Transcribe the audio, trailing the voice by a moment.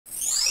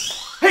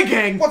Hey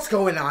gang, what's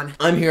going on?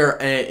 I'm here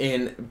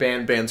in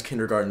Banban's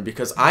kindergarten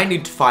because I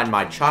need to find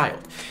my child.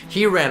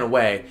 He ran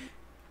away.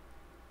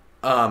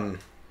 Don't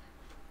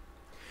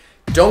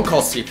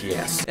call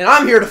CPS. And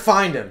I'm here to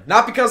find him.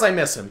 Not because I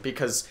miss him,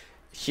 because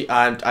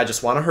I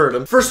just want to hurt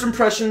him. First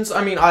impressions,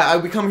 I mean,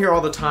 we come here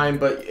all the time,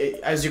 but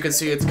as you can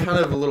see, it's kind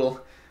of a little,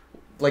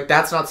 like,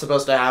 that's not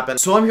supposed to happen.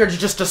 So I'm here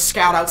just to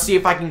scout out, see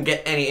if I can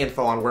get any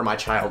info on where my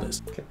child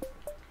is. Okay.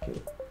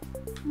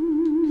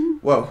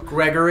 Whoa,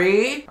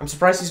 Gregory? I'm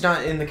surprised he's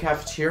not in the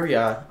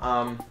cafeteria.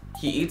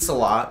 He eats a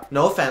lot.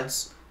 No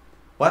offense.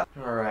 What?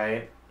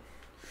 Alright.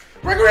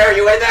 Gregory, are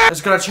you in there? I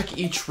just gotta check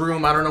each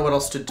room. I don't know what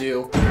else to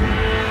do.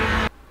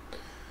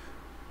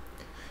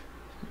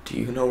 Do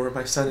you know where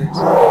my son is?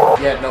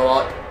 Yeah, no,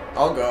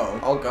 I'll go.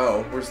 I'll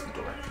go. Where's the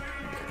door?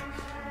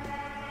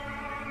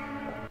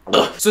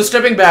 Okay. So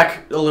stepping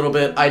back a little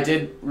bit, I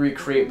did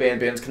recreate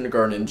Banban's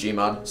kindergarten in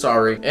gmod.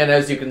 Sorry. And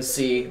as you can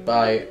see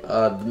by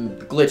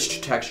the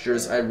glitched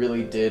textures, I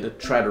really did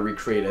try to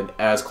recreate it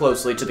as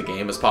closely to the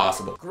game as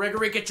possible.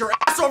 Gregory, get your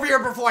ass over here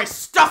before I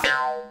stuff it!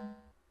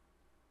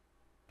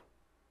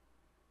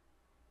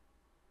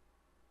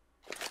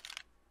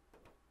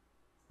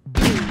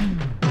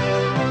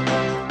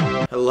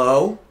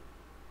 Hello?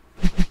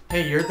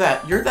 Hey, you're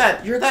that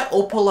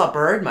Opala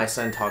bird my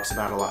son talks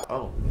about a lot.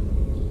 Oh.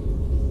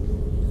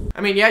 I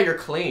mean, yeah, you're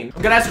clean.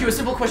 I'm gonna ask you a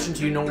simple question.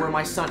 Do you know where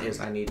my son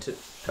is? I need to...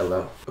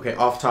 Hello? Okay,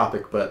 off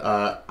topic, but,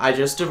 I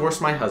just divorced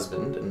my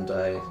husband, and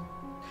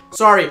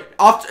Sorry,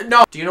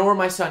 no! Do you know where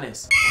my son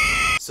is?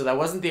 So that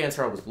wasn't the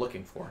answer I was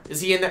looking for.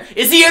 Is he in there?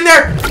 Is he in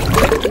there?!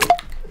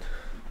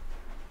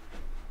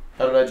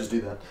 How did I just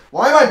do that?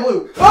 Why am I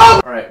blue?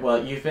 Oh! Alright,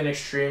 well, you've been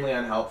extremely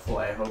unhelpful.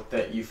 I hope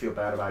that you feel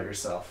bad about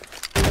yourself.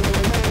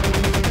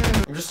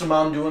 I'm just a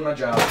mom doing my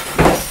job.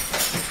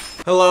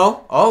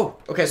 Hello? Oh,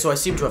 okay, so I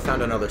seem to have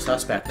found another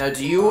suspect. Now,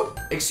 do you...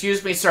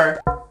 Excuse me, sir.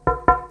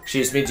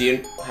 Excuse me, do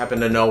you happen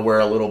to know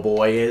where a little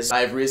boy is? I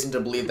have reason to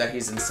believe that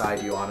he's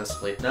inside you,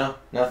 honestly. No?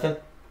 Nothing?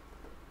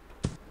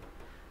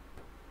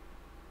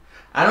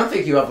 I don't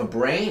think you have a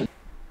brain.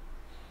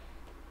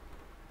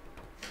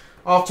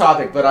 Off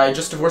topic, but I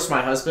just divorced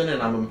my husband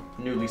and I'm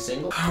newly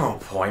single. Oh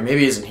boy,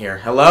 maybe he isn't here.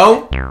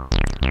 Hello?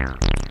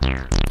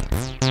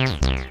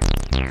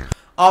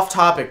 Off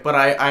topic, but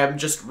I am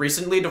just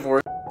recently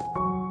divorced.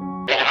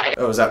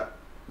 Oh, is that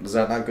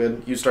not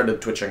good? You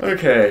started twitching.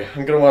 Okay,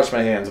 I'm gonna wash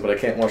my hands, but I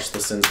can't wash the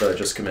sins that I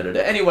just committed.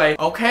 Anyway,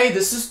 okay,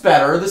 this is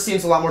better. This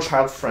seems a lot more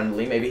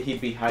child-friendly. Maybe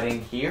he'd be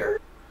hiding here?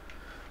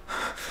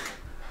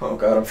 Oh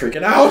god, I'm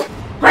freaking out.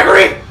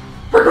 Gregory!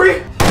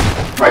 Gregory!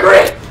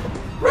 Gregory!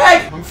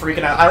 Greg! I'm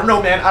freaking out. I don't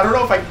know, man. I don't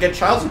know if I can get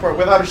child support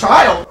without a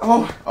child.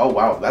 Oh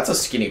wow, that's a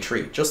skinny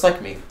tree, just like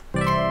me.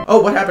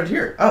 Oh, what happened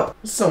here? Oh,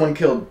 someone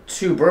killed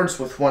 2 birds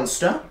with 1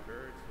 stone.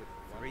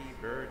 3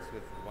 birds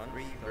with 1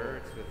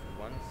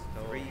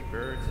 stone. 3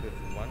 birds with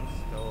 1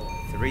 stone.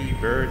 3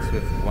 birds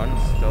with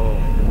 1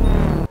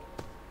 stone.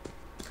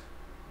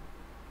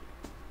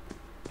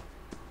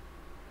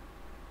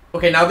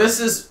 Okay, now this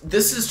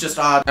is just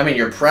odd. I mean,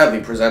 you're proudly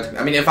presenting.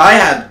 I mean, if I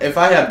had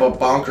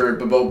bonker,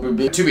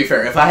 to be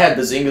fair, if I had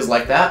bazingas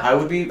like that, I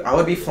would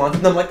be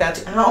flaunting them like that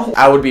too. Ow.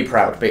 I would be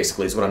proud,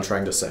 basically, is what I'm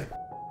trying to say.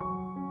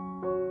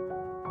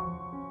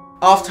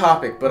 Off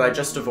topic, but I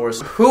just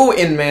divorced. Who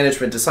in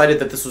management decided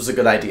that this was a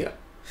good idea?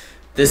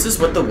 This is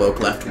what the woke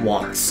left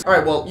wants.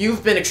 Alright, well,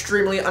 you've been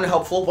extremely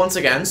unhelpful once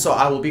again, so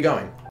I will be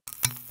going.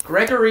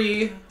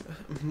 Gregory...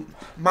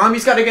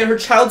 Mommy's gotta get her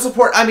child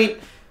support, I mean...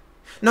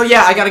 No,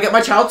 yeah, I gotta get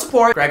my child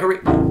support. Gregory...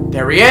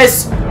 There he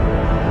is!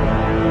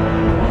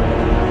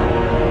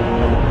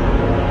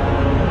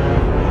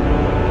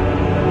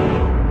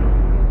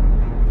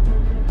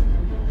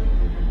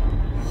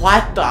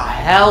 What the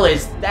hell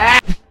is that?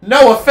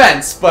 No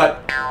offense,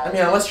 but... I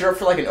mean, unless you're up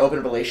for, like, an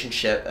open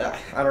relationship,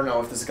 I don't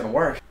know if this is gonna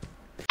work.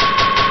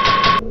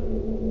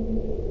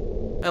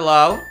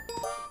 Hello?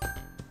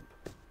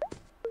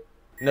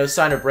 No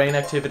sign of brain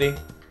activity?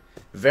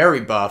 Very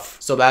buff,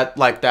 so that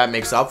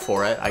makes up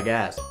for it, I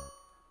guess.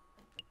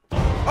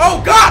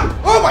 Oh god!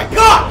 Oh my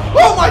god!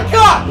 Oh my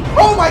god!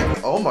 Oh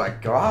my... Oh my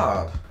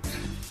god.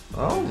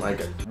 Oh my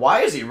god.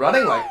 Why is he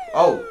running like...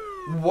 Oh.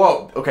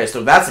 Whoa. Okay,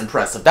 so that's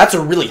impressive. That's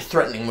a really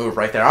threatening move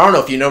right there. I don't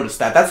know if you noticed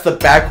that. That's the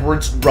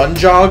backwards run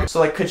jog. So,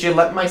 like, could you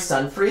let my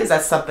son free? Is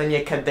that something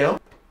you could do?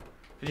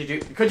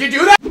 Could you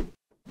do that?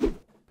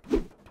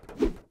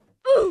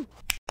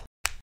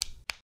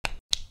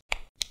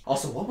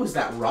 Also, what was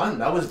that run?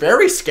 That was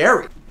very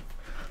scary.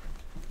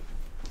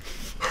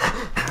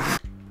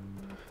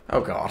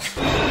 Oh god.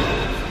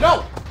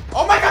 No!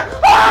 Oh my god!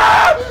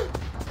 Ah!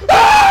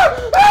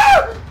 Ah!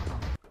 Ah!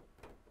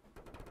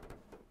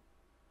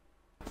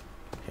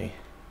 Hey.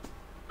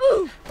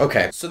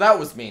 Okay, so that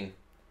was mean.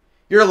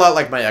 You're a lot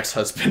like my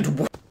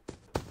ex-husband.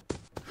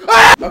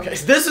 Ah! Okay,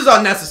 this is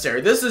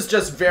unnecessary. This is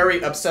just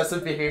very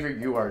obsessive behavior.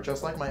 You are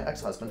just like my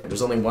ex-husband.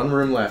 There's only 1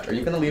 room left. Are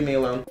you gonna leave me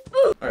alone?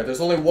 Alright,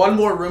 there's only 1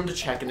 more room to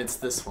check, and it's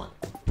this one.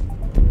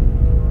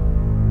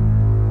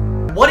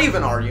 What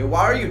even are you?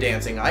 Why are you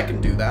dancing? I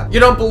can do that. You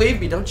don't believe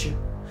me, don't you?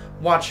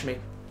 Watch me.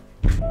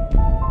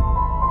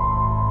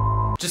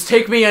 Just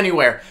take me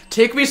anywhere.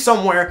 Take me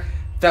somewhere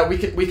that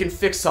we can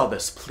fix all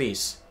this,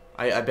 please.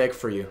 I beg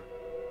for you.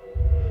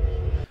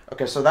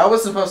 Okay, so that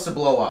was supposed to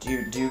blow up. Do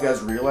you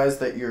guys realize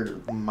that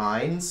your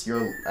mines,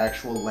 your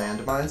actual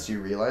landmines, do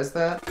you realize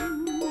that?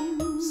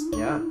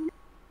 Yeah.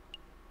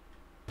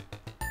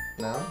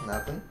 No?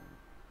 Nothing?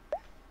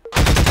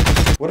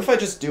 What if I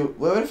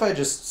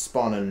just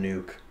spawn a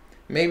nuke?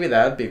 Maybe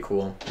that'd be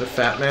cool. The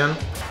fat man.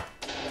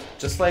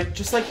 Just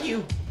like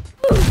you.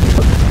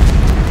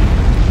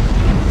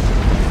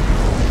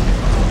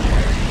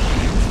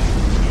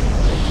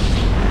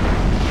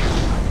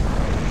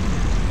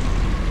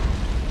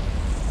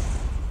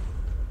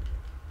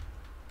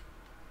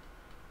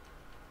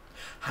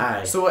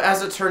 Hi. So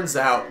as it turns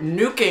out,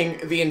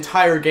 nuking the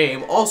entire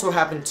game also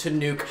happened to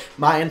nuke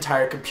my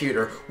entire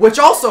computer, which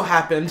also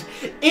happened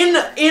in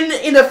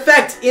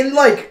effect, in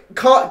like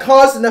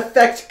cause and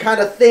effect kind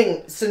of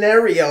thing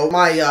scenario.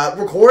 My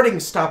recording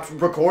stopped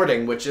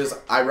recording, which is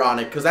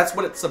ironic because that's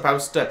what it's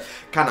supposed to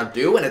kind of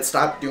do, and it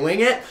stopped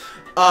doing it.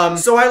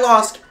 So I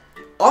lost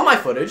all my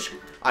footage.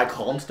 I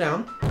calmed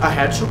down. I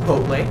had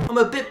Chipotle. I'm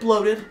a bit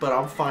bloated, but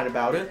I'm fine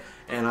about it,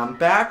 and I'm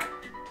back.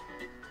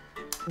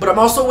 But I'm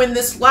also in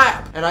this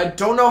lab, and I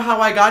don't know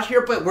how I got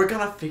here, but we're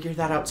gonna figure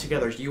that out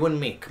together, you and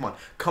me.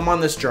 Come on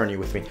this journey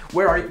with me.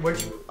 Where are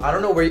you? I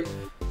don't know where you...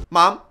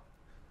 Mom?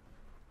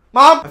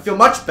 Mom? I feel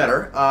much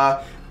better.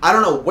 I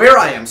don't know where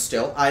I am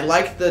still. I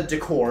like the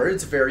decor,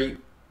 it's very...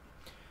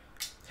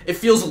 It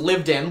feels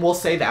lived in, we'll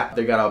say that.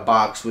 They got a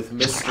box with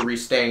mystery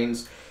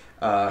stains.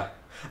 I'm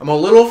a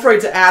little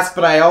afraid to ask,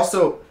 but I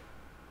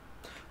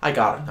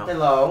gotta know.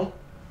 Hello?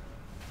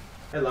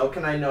 Hello,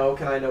 can I know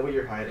what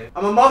you're hiding?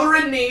 I'm a mother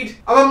in need.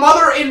 I'm a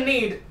mother in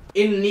need.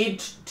 In need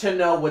to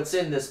know what's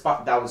in this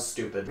box. That was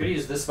stupid. I'm gonna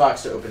use this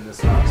box to open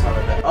this box. How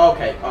about that?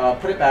 Okay,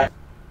 put it back.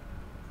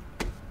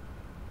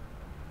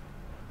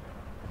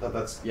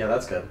 Yeah,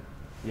 that's good.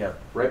 Yeah,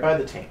 right by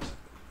the taint.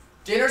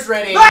 Dinner's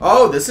ready.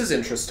 Oh, this is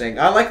interesting.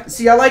 I like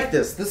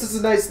this. This is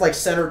a nice, like,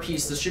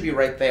 centerpiece. This should be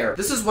right there.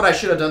 This is what I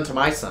should have done to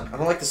my son. I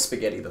don't like the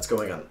spaghetti that's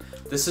going on.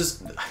 This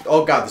is,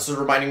 oh god, this is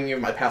reminding me of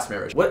my past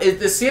marriage.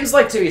 This seems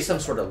like to be some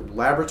sort of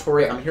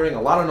laboratory. I'm hearing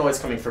a lot of noise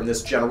coming from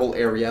this general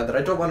area that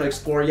I don't want to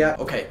explore yet.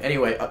 Okay,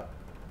 anyway.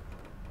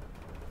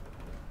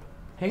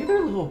 Hey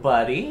there, little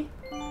buddy.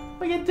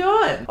 What you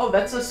doing? Oh,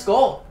 that's a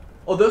skull.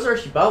 Oh, those are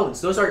bones.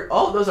 Those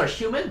are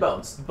human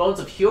bones. Bones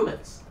of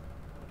humans.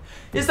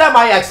 Is that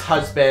my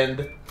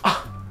ex-husband?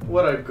 Oh,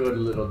 what a good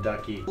little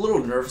ducky. A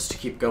little nervous to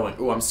keep going.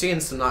 Ooh, I'm seeing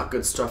some not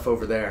good stuff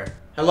over there.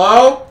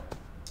 Hello?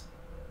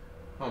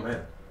 Oh,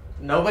 man.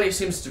 Nobody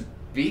seems to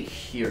be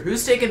here.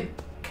 Who's taking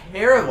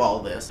care of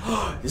all this?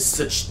 This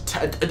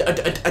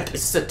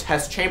is a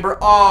test chamber.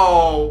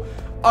 Oh,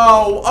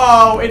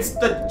 it's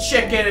the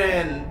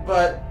chicken,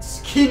 but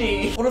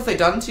skinny. What have they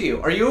done to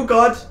you? Are you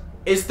good?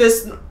 Is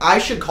this... I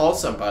should call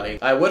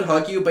somebody. I would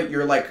hug you, but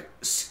you're, like,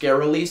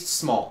 scarily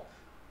small.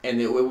 And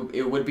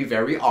it would be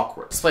very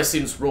awkward. This place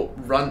seems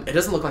run... It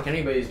doesn't look like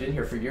anybody's been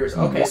here for years.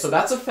 Okay, so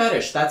that's a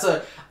fetish. That's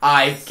a...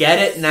 I get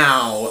it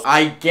now.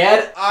 I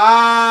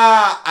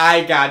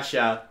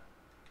gotcha.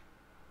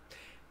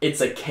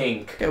 It's a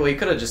kink. Okay, well, you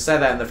could have just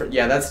said that in the first...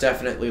 Yeah, that's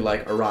definitely,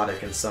 like,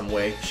 erotic in some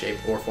way, shape,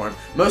 or form.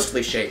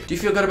 Mostly shape. Do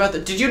you feel good about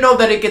that? Did you know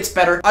that it gets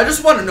better? I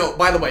just want to know,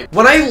 by the way,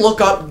 when I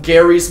look up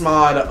Gary's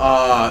mod,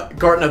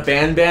 Garten of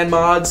Banban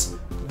mods,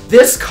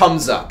 this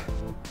comes up.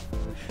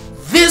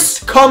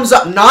 This comes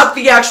up, not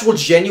the actual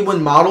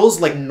genuine models,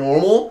 like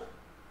normal.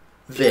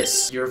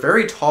 This. You're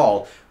very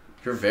tall.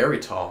 You're very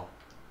tall.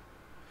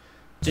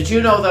 Did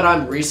you know that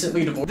I'm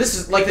recently divorced? This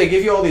is, like, they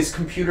give you all these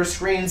computer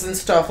screens and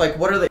stuff, like,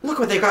 what are they? Look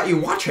what they got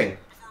you watching.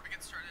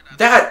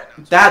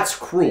 That's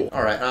cruel.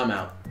 Alright, I'm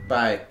out.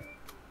 Bye.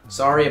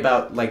 Sorry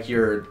about, like,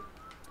 your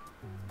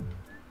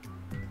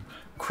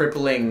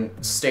crippling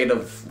state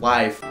of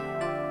life.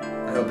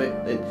 I hope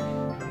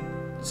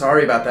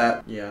sorry about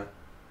that. Yeah.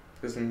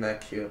 Isn't that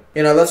cute?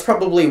 You know, that's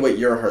probably what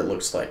your heart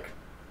looks like.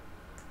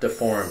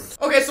 Deformed.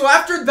 Okay, so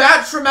after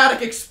that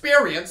traumatic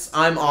experience,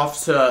 I'm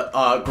off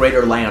to,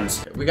 greater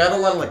lands. We got a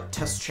lot of, like,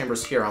 test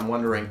chambers here, I'm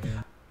wondering.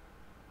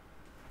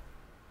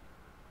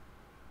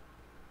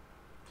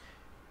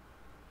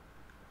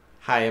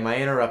 Hi, am I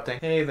interrupting?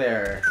 Hey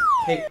there.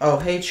 Hey, oh,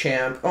 hey,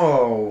 champ.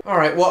 Oh.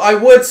 Alright, well, I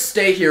would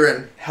stay here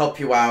and help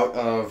you out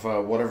of,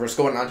 whatever's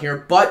going on here,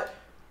 but...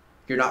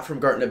 You're not from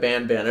Garten of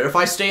Banban, and if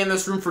I stay in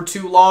this room for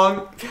too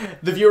long,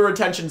 the viewer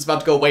retention is about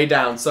to go way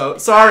down, so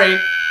sorry.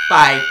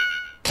 Bye.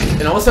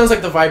 It almost sounds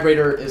like the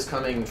vibrator is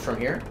coming from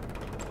here.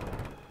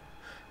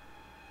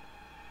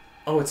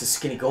 Oh, it's a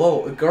skinny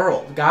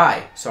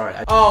guy. Sorry.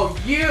 Oh,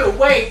 you!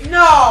 Wait,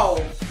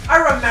 no!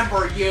 I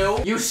remember you!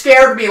 You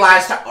scared me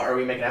last time. Oh, are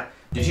we making out?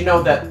 Did you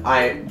know that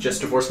I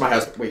just divorced my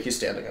husband? Wait, he's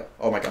standing up.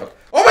 Oh my god.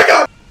 Oh my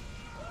god!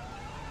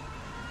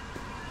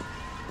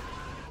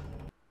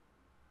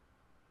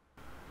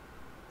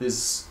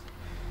 This...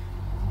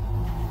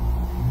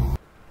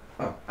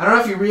 Oh. I don't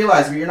know if you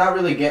realize, but you're not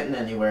really getting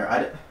anywhere.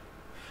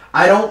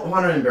 I don't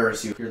want to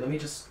embarrass you. Here, let me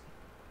just...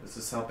 Is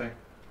this helping?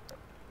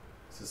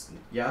 Is this...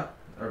 Yeah?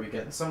 Are we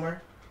getting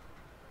somewhere?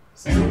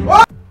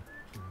 What?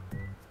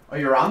 Oh,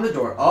 you're on the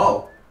door.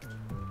 Oh.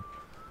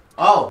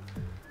 Oh.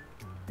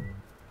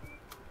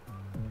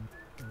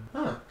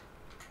 Huh.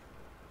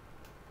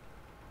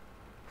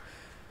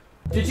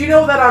 Did you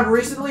know that I'm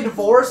recently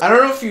divorced? I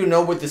don't know if you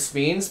know what this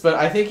means, but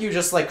I think you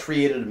just like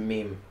created a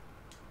meme.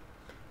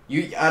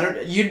 You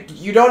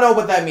don't know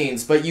what that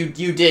means, but you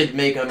did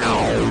make a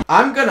meme.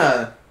 I'm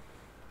gonna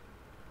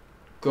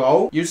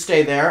go. You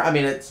stay there. I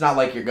mean, it's not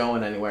like you're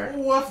going anywhere.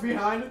 What's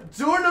behind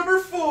door number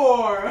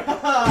 4?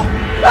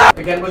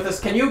 Again with this,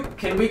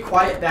 can we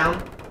quiet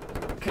down?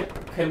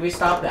 Can we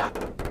stop that?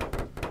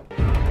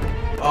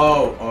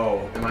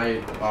 Oh,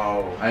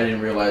 I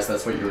didn't realize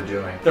that's what you were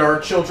doing. There are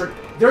children.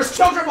 There's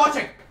children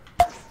watching!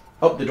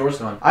 Oh, the door's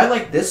gone. I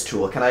like this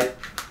tool. Can I...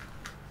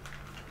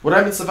 What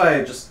happens if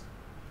I just...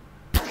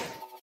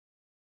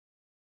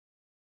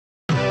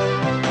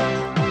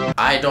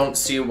 I don't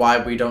see why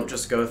we don't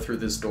just go through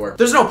this door.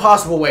 There's no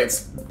possible way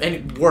it's any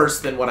worse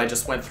than what I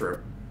just went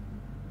through.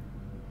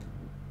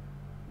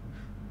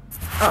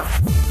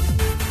 Oh.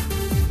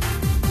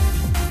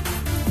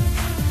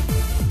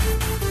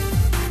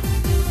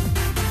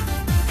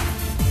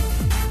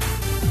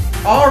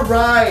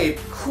 Alright,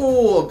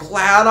 cool.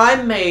 Glad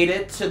I made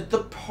it to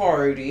the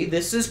party.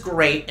 This is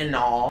great and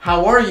all.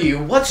 How are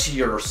you? What's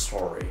your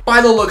story?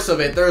 By the looks of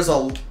it, there's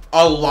a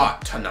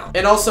lot to know.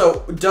 And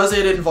also, does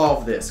it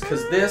involve this?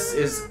 Because this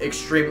is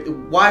extremely...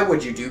 Why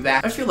would you do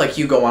that? I feel like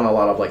you go on a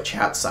lot of, like,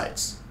 chat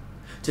sites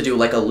to do,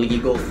 like,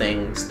 illegal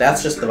things.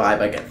 That's just the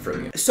vibe I get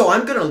from you. So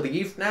I'm gonna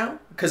leave now,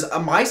 because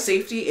my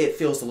safety, it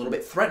feels a little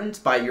bit threatened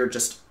by your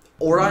just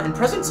aura and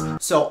presence.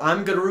 So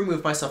I'm gonna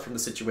remove myself from the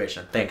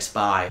situation. Thanks,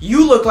 bye.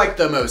 You look like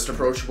the most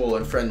approachable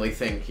and friendly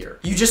thing here.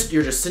 You're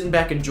just sitting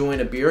back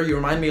enjoying a beer. You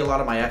remind me a lot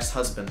of my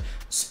ex-husband.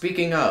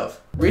 Speaking of,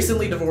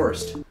 recently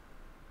divorced.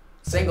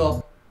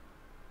 Single.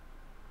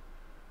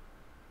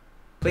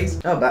 Please.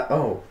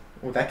 Oh,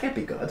 well, that can't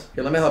be good.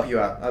 Here, let me help you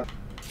out.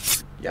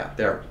 Yeah,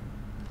 there.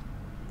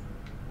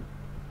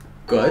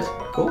 Good.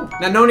 Cool.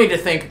 Now, no need to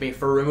thank me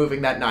for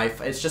removing that knife.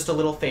 It's just a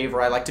little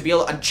favor. I like to be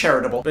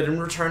charitable, but in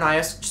return, I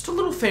ask just a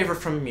little favor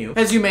from you.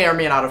 As you may or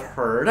may not have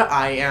heard,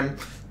 I am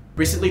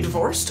recently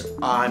divorced.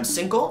 I'm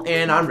single,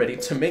 and I'm ready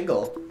to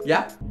mingle.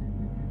 Yeah?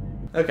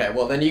 Okay,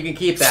 well, then you can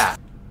keep that.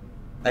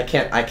 I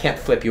can't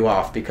flip you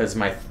off because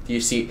you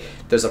see,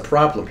 there's a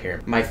problem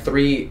here. My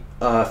 3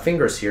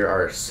 fingers here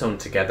are sewn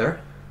together.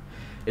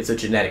 It's a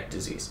genetic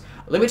disease.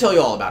 Let me tell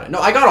you all about it. No,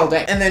 I got all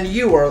day. And then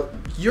you're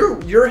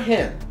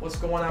him. What's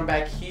going on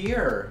back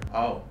here?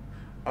 Oh.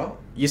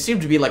 You seem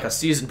to be like a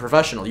seasoned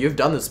professional. You've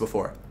done this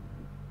before.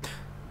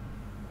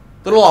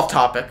 Little off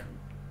topic.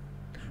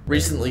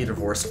 Recently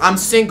divorced. I'm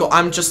single.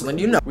 I'm just letting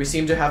you know. We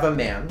seem to have a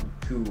man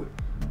who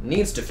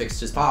needs to fix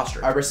his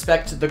posture. I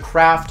respect the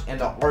craft and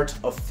the art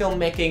of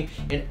filmmaking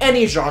in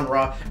any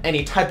genre,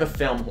 any type of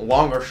film,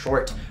 long or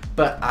short.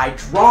 But I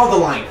draw the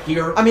line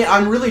here. I mean,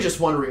 I'm really just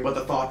wondering what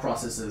the thought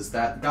process is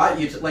that got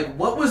you to, like,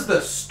 what was the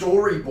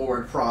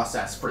storyboard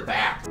process for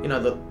that? You know,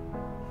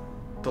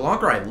 the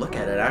longer I look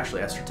at it,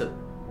 actually, I start to...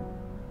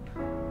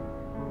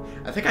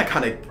 I think I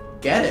kind of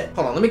get it.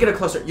 Hold on, let me get a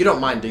closer... You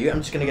don't mind, do you? I'm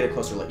just gonna get a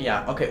closer look.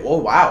 Yeah, okay, oh,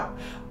 wow.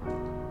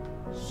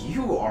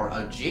 You are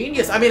a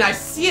genius. I mean, I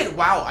see it.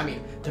 Wow. I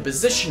mean, the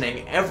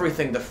positioning,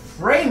 everything, the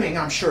framing,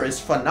 I'm sure is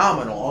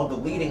phenomenal. All the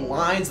leading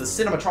lines, the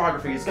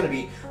cinematography is going to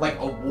be like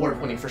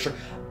award-winning for sure.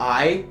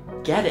 I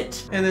get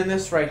it. And then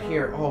this right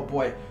here. Oh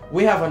boy,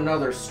 we have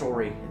another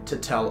story to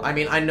tell. I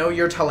mean, I know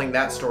you're telling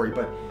that story,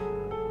 but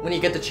when you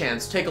get the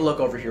chance, take a look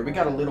over here. We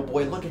got a little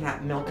boy looking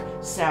at milk,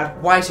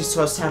 sad. Why is he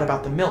so sad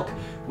about the milk?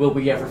 Will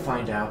we ever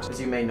find out?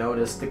 As you may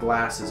notice, the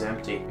glass is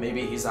empty.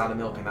 Maybe he's out of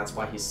milk and that's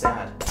why he's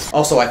sad.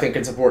 Also, I think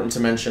it's important to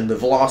mention the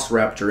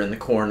velociraptor in the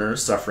corner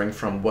suffering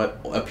from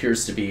what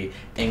appears to be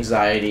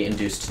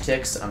anxiety-induced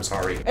tics. I'm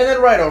sorry. And then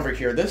right over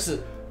here, this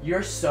is, you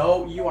are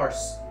so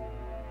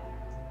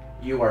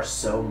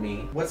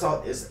mean. What's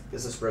all, is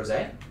this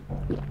rosé?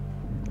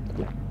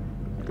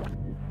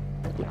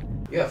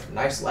 You have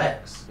nice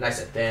legs.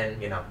 Nice and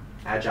thin, you know,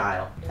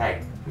 agile.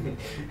 Hey.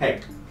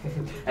 Hey.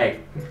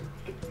 Hey.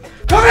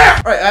 Come here!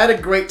 Alright, I had a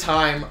great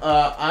time.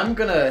 I'm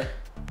gonna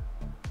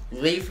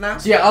leave now.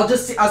 So yeah, I'll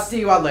see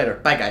you out later.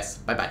 Bye guys.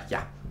 Bye bye.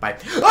 Yeah. Bye.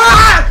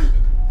 Ah!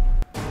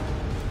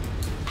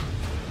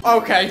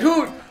 Okay,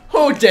 who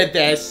did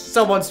this?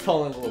 Someone's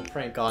pulling a little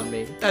prank on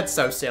me. That's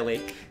so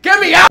silly. Get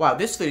me out! Wow,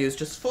 this video is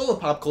just full of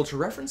pop culture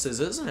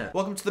references, isn't it?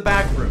 Welcome to the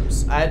back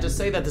rooms. I had to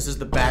say that this is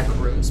the back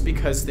rooms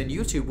because then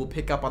YouTube will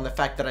pick up on the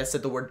fact that I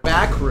said the word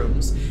back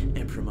rooms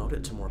and promote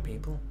it to more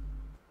people.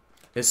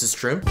 This is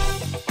true.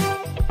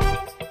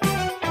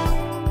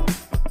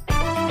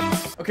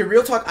 Okay,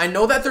 real talk. I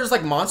know that there's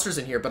like monsters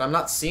in here, but I'm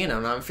not seeing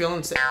them. I'm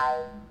feeling sick.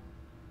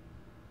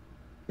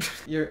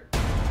 You're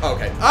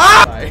okay.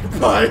 Ah!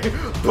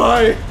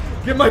 Bye.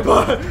 Get my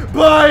butt.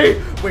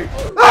 Bye. Wait.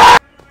 Ah!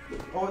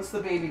 Oh, it's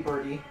the baby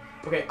birdie.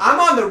 Okay, I'm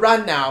on the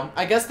run now.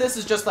 I guess this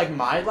is just like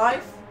my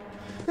life.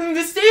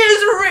 This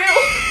is real.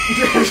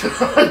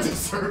 I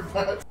deserve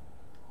that.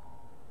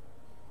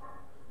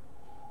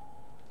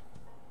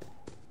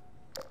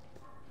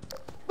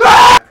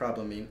 Ah!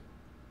 Problem mean.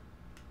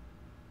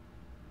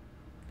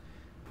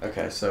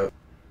 Okay, so...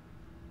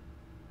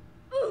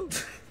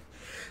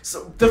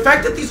 So, the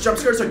fact that these jump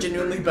scares are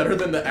genuinely better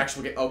than the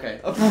actual game...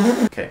 Okay.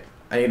 Okay.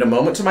 I need a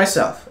moment to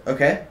myself,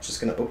 okay? Just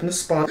gonna open the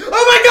spawn... Oh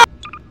my god!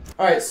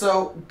 Alright,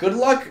 so, good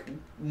luck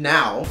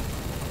now.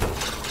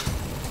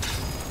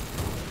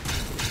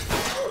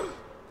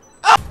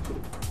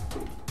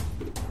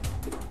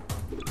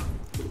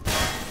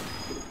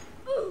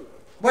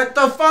 What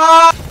the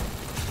fuck?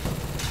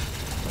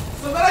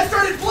 So then I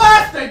started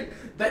blasting!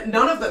 That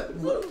none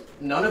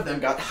of them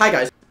got... Hi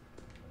guys.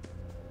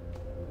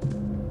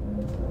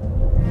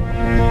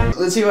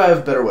 Let's see if I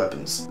have better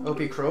weapons.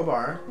 OP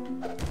crowbar.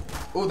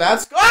 Oh,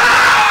 that's...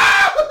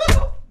 Ah!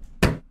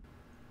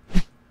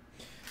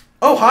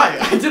 Oh, hi.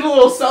 I did a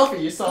little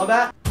selfie. You saw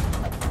that?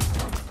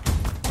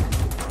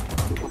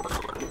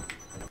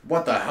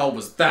 What the hell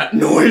was that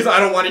noise? I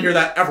don't want to hear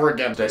that ever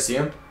again. Did I see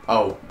him?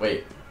 Oh,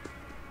 wait.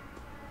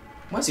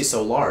 Why is he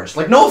so large?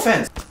 Like, no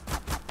offense.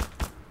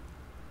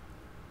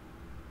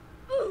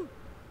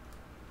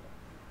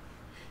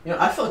 You know,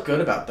 I felt good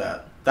about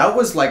that. That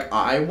was like,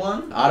 I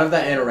won. Out of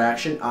that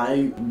interaction,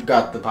 I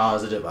got the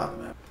positive out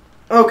of it.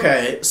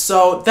 Okay,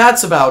 so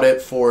that's about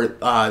it for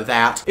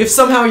that. If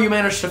somehow you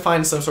managed to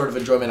find some sort of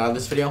enjoyment out of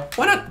this video,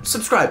 why not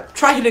subscribe?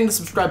 Try hitting the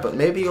subscribe button.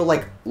 Maybe you'll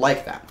like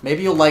that.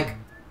 Maybe you'll like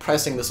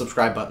pressing the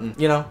subscribe button,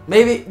 you know?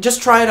 Maybe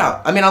just try it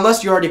out. I mean,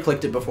 unless you already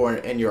clicked it before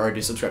and you're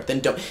already subscribed, then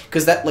don't.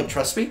 Because that, like,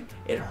 trust me,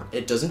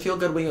 it doesn't feel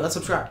good when you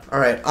unsubscribe.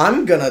 Alright,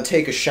 I'm gonna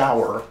take a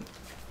shower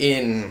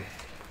in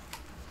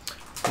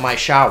my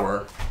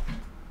shower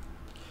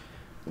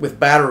with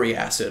battery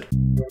acid.